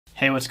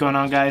Hey, what's going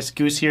on, guys?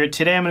 Goose here.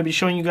 Today I'm going to be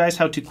showing you guys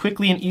how to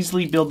quickly and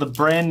easily build the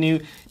brand new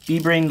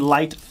BeeBrain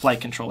Lite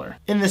Flight controller.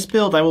 In this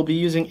build I will be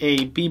using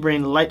a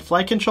BeeBrain Lite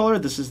Flight controller.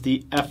 This is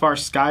the FR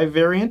Sky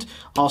variant.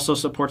 Also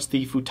supports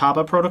the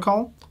Futaba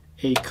protocol.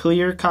 A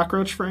clear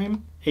cockroach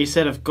frame. A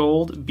set of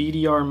gold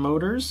BDR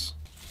motors.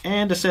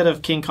 And a set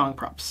of King Kong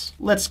props.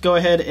 Let's go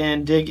ahead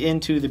and dig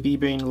into the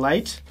BeeBrain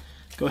Lite.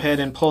 Go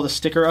ahead and pull the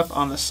sticker up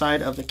on the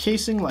side of the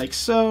casing like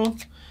so.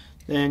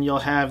 Then you'll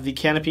have the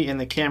canopy and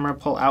the camera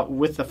pull out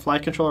with the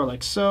flight controller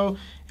like so.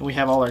 And we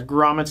have all our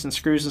grommets and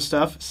screws and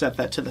stuff. Set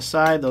that to the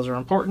side. Those are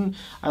important.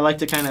 I like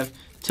to kind of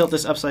tilt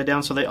this upside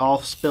down so they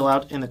all spill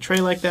out in the tray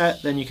like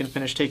that. Then you can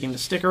finish taking the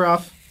sticker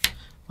off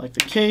like the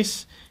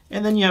case.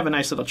 And then you have a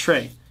nice little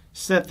tray.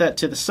 Set that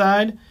to the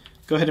side.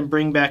 Go ahead and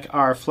bring back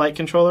our flight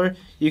controller.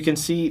 You can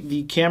see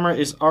the camera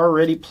is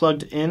already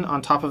plugged in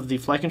on top of the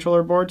flight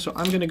controller board. So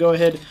I'm going to go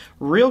ahead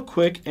real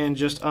quick and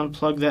just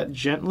unplug that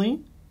gently.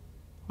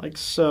 Like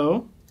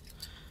so.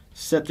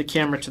 Set the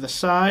camera to the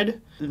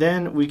side.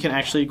 Then we can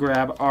actually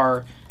grab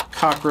our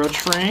cockroach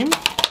frame.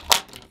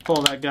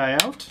 Pull that guy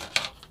out.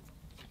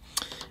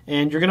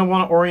 And you're going to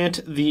want to orient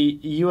the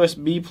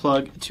USB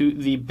plug to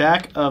the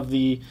back of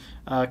the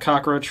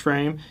cockroach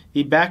frame.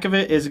 The back of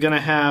it is going to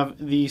have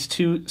these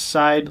two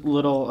side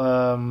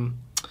little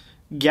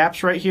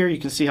gaps right here. You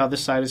can see how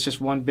this side is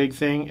just one big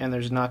thing and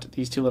there's not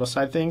these two little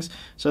side things.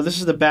 So this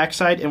is the back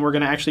side, and we're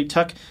going to actually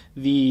tuck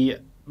the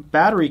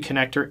battery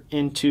connector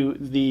into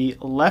the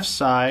left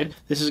side.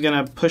 This is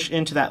going to push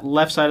into that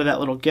left side of that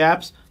little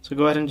gaps. So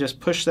go ahead and just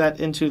push that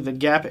into the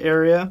gap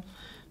area.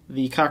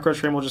 The cockroach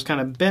frame will just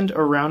kind of bend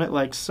around it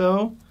like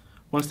so.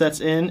 Once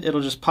that's in,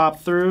 it'll just pop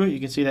through. You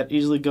can see that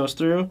easily goes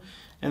through,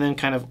 and then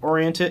kind of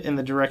orient it in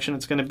the direction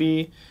it's going to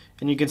be.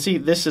 And you can see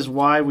this is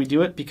why we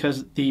do it,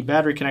 because the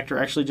battery connector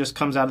actually just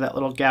comes out of that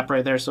little gap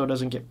right there so it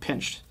doesn't get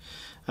pinched.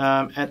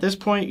 At this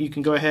point, you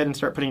can go ahead and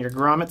start putting your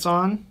grommets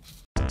on.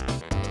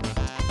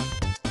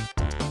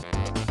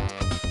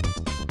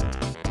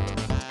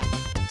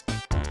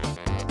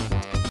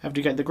 After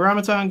you get the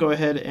grommets on, go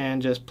ahead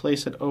and just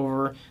place it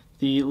over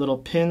the little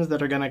pins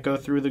that are going to go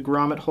through the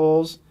grommet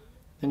holes.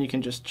 Then you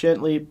can just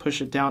gently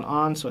push it down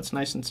on so it's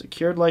nice and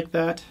secured like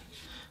that.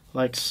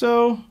 Like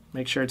so.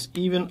 Make sure it's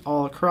even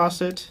all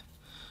across it.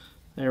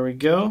 There we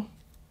go.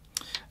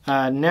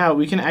 Now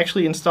we can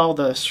actually install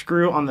the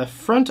screw on the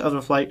front of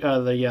the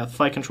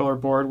flight controller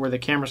board where the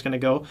camera's going to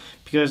go,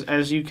 because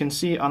as you can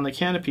see on the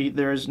canopy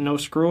there is no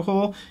screw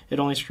hole. It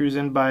only screws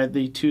in by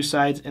the two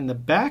sides in the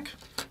back.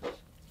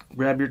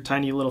 Grab your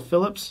tiny little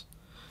Phillips.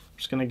 I'm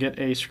just going to get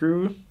a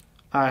screw.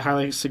 I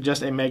highly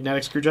suggest a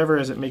magnetic screwdriver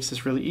as it makes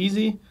this really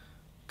easy.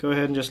 Go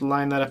ahead and just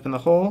line that up in the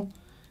hole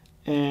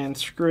and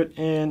screw it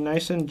in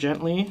nice and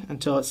gently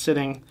until it's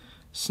sitting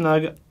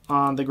snug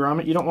on the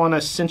grommet. You don't want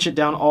to cinch it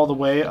down all the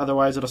way,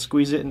 otherwise it'll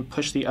squeeze it and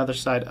push the other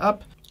side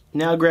up.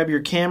 Now grab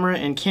your camera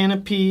and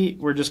canopy.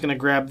 We're just going to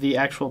grab the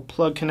actual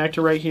plug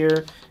connector right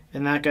here,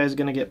 and that guy's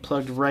going to get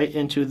plugged right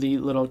into the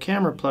little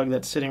camera plug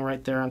that's sitting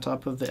right there on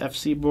top of the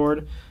FC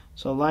board.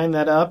 So line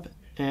that up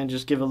and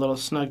just give a little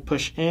snug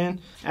push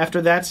in.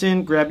 After that's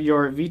in, grab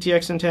your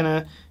VTX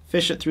antenna,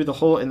 fish it through the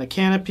hole in the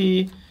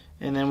canopy,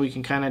 and then we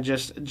can kind of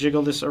just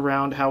jiggle this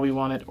around how we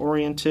want it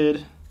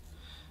oriented.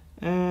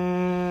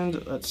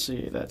 And let's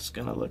see, that's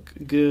gonna look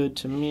good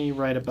to me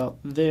right about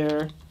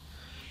there.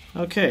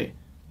 Okay,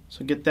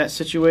 so get that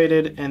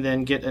situated and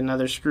then get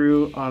another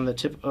screw on the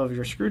tip of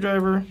your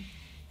screwdriver,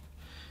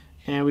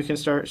 and we can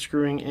start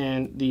screwing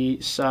in the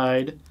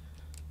side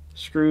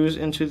screws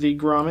into the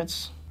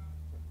grommets.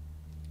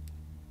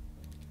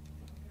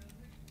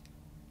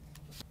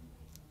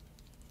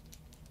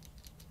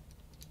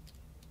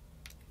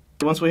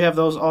 Once we have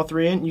those all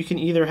three in, you can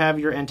either have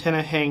your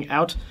antenna hang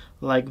out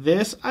like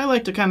this. I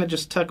like to kind of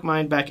just tuck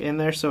mine back in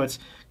there so it's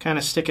kind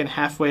of sticking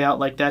halfway out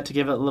like that to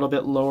give it a little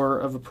bit lower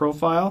of a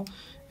profile.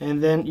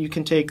 And then you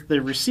can take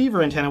the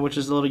receiver antenna, which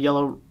is a little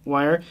yellow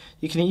wire.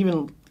 You can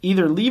even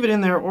either leave it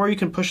in there or you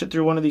can push it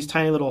through one of these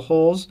tiny little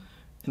holes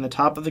in the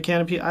top of the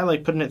canopy. I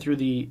like putting it through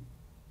the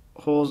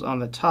holes on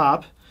the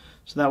top,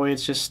 so that way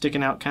it's just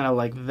sticking out kind of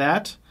like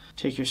that.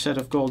 Take your set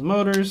of gold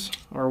motors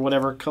or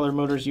whatever color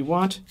motors you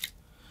want.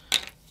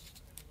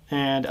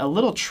 And a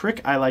little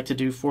trick I like to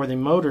do for the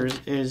motors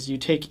is you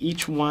take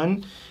each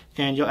one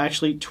and you'll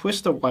actually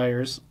twist the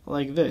wires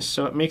like this.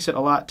 So it makes it a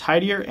lot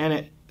tidier and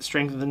it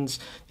strengthens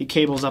the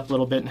cables up a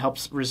little bit and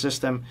helps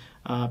resist them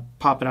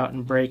popping out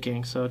and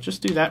breaking. So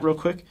just do that real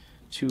quick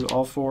to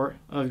all four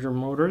of your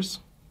motors.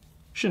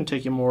 Shouldn't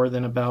take you more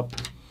than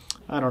about,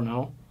 I don't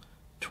know,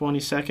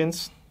 20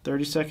 seconds,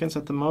 30 seconds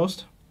at the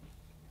most.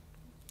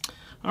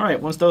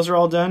 Alright, once those are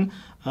all done,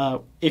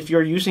 if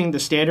you're using the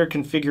standard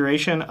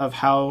configuration of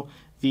how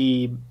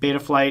the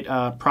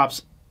Betaflight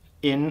props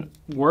in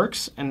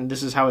works, and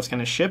this is how it's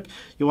going to ship,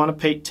 you want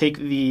to take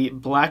the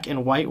black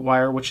and white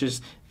wire, which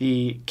is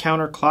the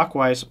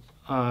counterclockwise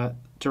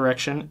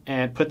direction,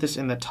 and put this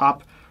in the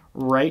top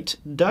right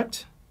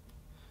duct.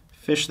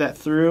 Fish that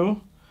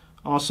through.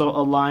 Also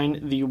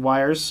align the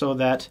wires so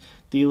that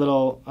the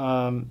little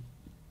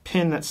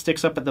pin that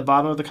sticks up at the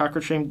bottom of the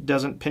cockroach frame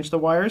doesn't pinch the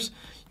wires.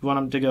 You want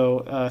them to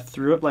go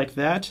through it like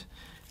that.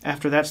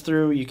 After that's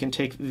through, you can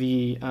take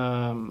the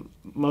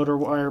motor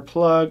wire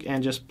plug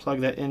and just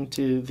plug that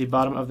into the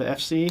bottom of the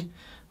FC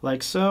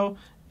like so,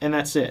 and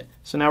that's it.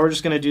 So now we're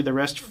just going to do the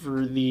rest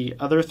for the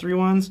other 3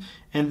 ones,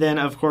 and then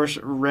of course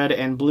red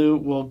and blue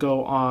will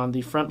go on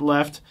the front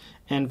left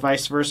and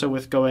vice versa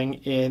with going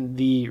in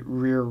the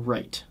rear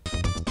right.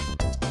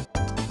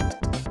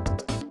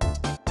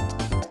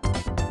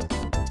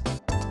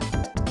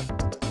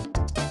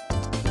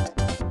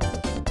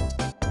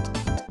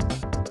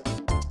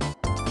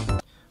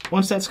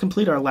 Once that's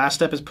complete, our last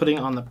step is putting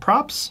on the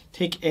props.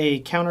 Take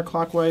a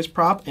counterclockwise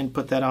prop and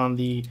put that on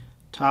the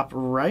top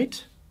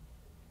right.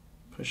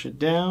 Push it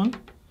down.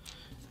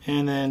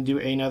 And then do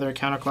another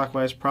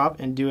counterclockwise prop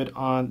and do it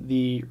on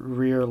the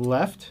rear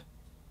left.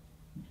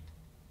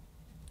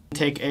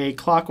 Take a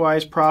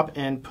clockwise prop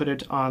and put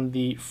it on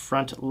the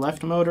front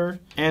left motor.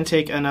 And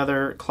take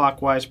another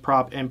clockwise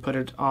prop and put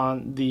it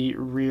on the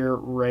rear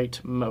right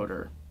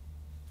motor.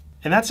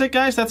 And that's it,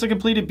 guys. That's a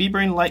completed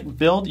BeeBrain Lite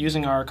build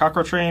using our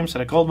cockroach frame,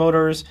 set of gold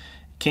motors,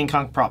 King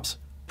Kong props.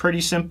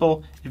 Pretty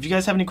simple. If you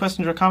guys have any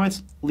questions or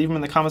comments, leave them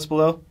in the comments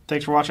below.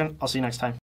 Thanks for watching. I'll see you next time.